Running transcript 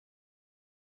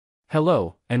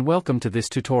Hello, and welcome to this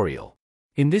tutorial.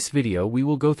 In this video we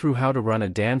will go through how to run a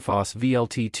Danfoss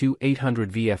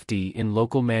VLT2800 VFD in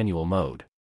local manual mode.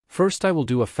 First I will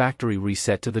do a factory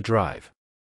reset to the drive.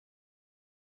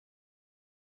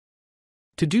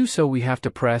 To do so we have to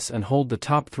press and hold the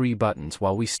top 3 buttons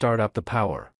while we start up the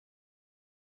power.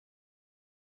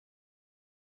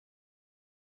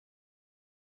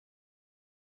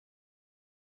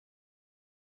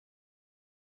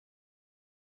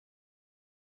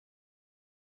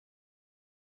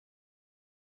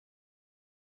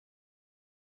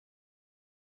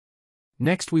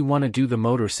 Next we want to do the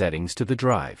motor settings to the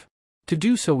drive. To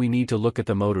do so we need to look at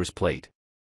the motor's plate.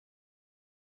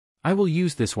 I will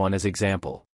use this one as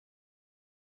example.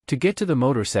 To get to the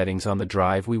motor settings on the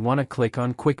drive we want to click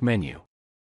on Quick Menu.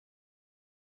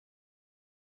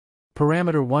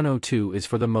 Parameter 102 is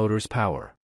for the motor's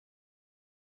power.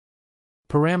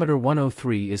 Parameter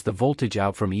 103 is the voltage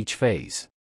out from each phase.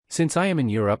 Since I am in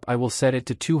Europe I will set it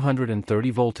to 230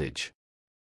 voltage.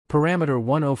 Parameter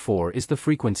 104 is the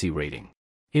frequency rating.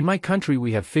 In my country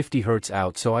we have 50 Hz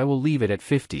out, so I will leave it at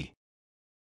 50.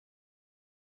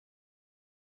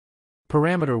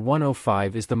 Parameter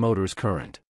 105 is the motor's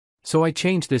current. So I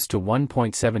change this to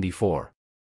 1.74.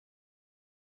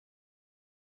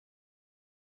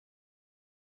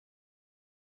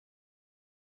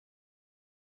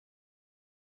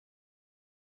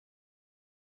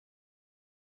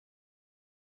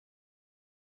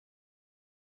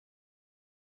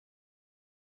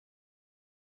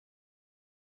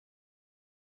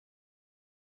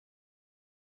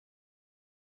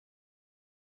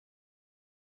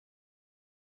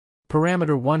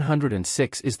 Parameter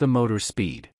 106 is the motor's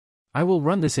speed. I will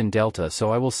run this in delta,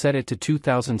 so I will set it to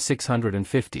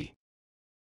 2650.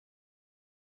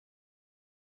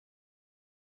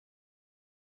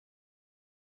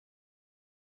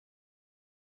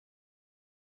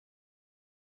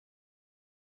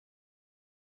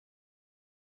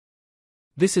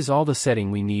 This is all the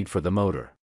setting we need for the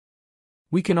motor.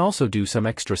 We can also do some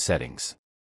extra settings.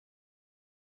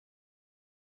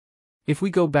 If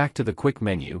we go back to the quick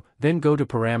menu, then go to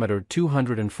parameter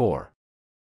 204.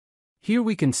 Here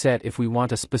we can set if we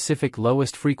want a specific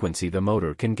lowest frequency the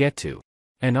motor can get to.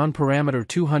 And on parameter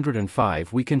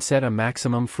 205 we can set a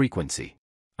maximum frequency.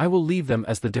 I will leave them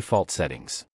as the default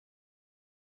settings.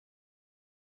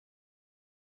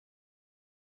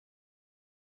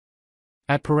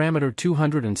 At parameter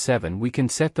 207 we can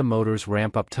set the motor's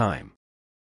ramp-up time.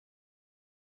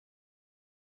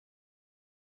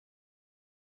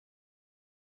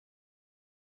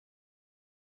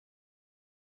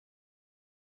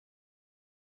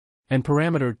 And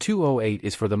parameter 208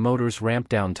 is for the motor's ramp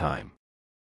down time.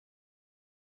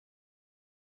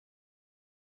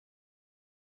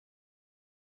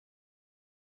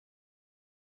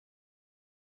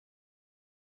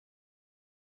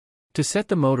 To set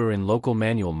the motor in local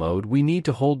manual mode we need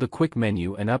to hold the quick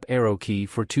menu and up arrow key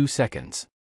for 2 seconds.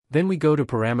 Then we go to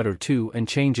parameter 2 and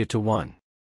change it to 1.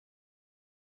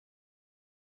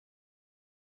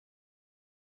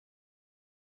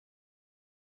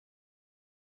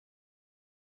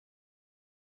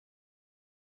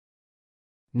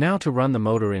 Now to run the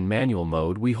motor in manual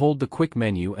mode we hold the quick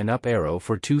menu and up arrow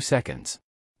for 2 seconds.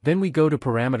 Then we go to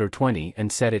parameter 20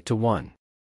 and set it to 1.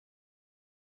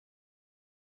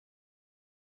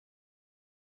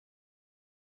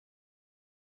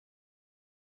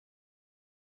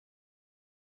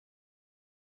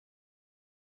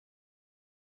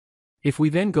 If we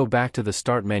then go back to the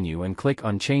start menu and click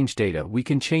on Change Data we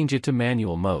can change it to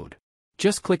manual mode.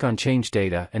 Just click on Change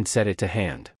Data and set it to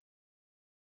hand.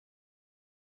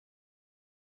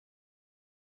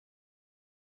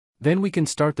 Then we can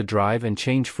start the drive and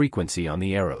change frequency on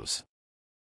the arrows.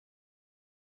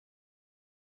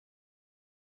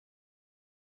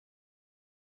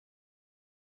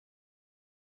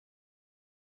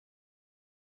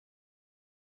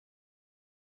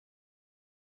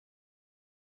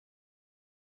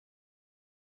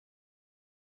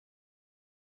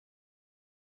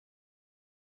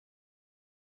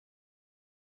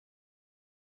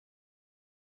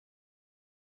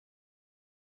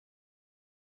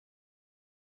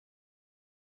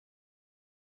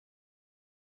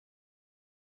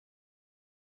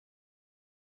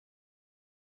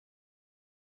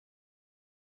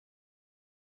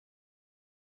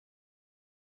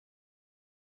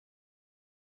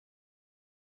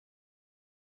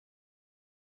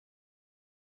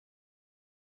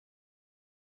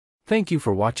 Thank you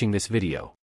for watching this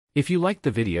video. If you liked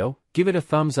the video, give it a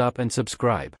thumbs up and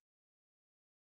subscribe.